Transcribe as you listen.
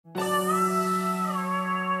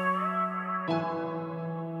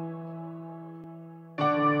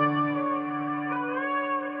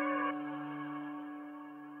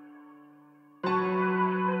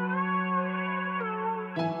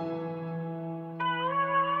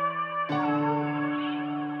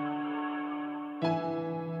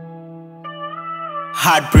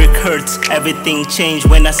Heartbreak hurts, everything changed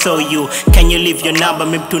when I saw you. Can you leave your number,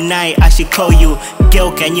 maybe tonight I should call you.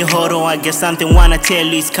 Girl, can you hold on, I get something wanna tell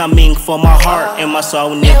you. It's coming from my heart and my soul,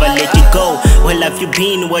 I'll never let you go. Where have you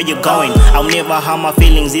been, where you going? I'll never harm my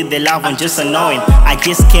feelings, if they love I'm just annoying. I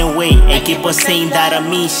just can't wait and keep on saying that I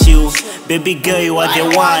miss you. Baby girl, you are the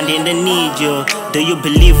one and I need you. Do you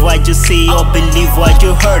believe what you say or believe what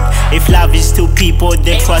you heard? If love is two people,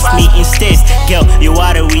 then trust me instead. Girl, you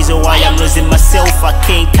are the reason why I'm losing myself. I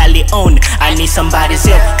can't call it on, I need somebody's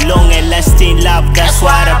help. Long and lasting love, that's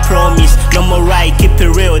what I promise. No more right, keep it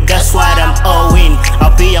real, that's what I'm owing.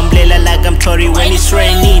 I'll be umbrella like I'm Tory when it's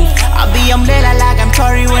raining. I'll be umbrella like I'm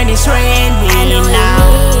Tory when it's raining. I know you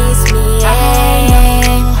miss me, yeah.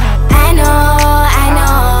 I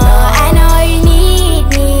know you need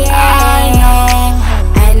me, yeah. I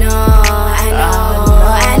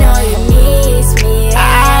know you miss me, yeah.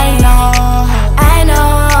 I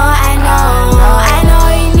know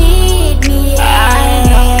you need me,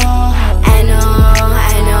 yeah. I know.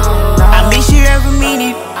 I miss you every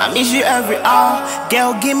minute, I miss you every hour.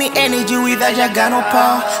 Girl, give me energy without you got no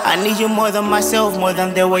power. I need you more than myself, more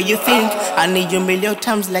than the way you think. I need you a million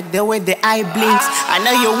times like the way the eye blinks. I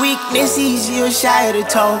know your weakness is you're shy to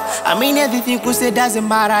talk. I mean everything you say doesn't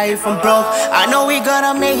matter if I'm broke. I know we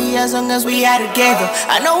gonna make it as long as we are together.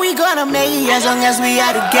 I know we gonna make it as long as we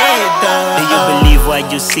are together. Do you believe what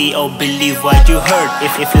you see or believe what you heard?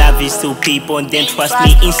 If love is two people, then trust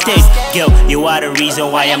me instead. Girl, you are the reason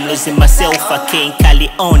why I'm losing myself. I can't call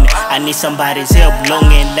it on, I need somebody's help.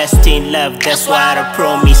 Long and lasting love, that's what I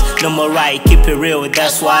promise. No more right, keep it real,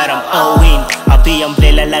 that's what I'm owing. I'll be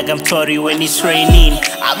umbrella like I'm Tory when it's raining.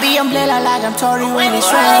 I'll be umbrella like I'm Tory when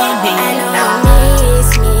it's raining. I know you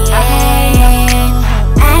miss me.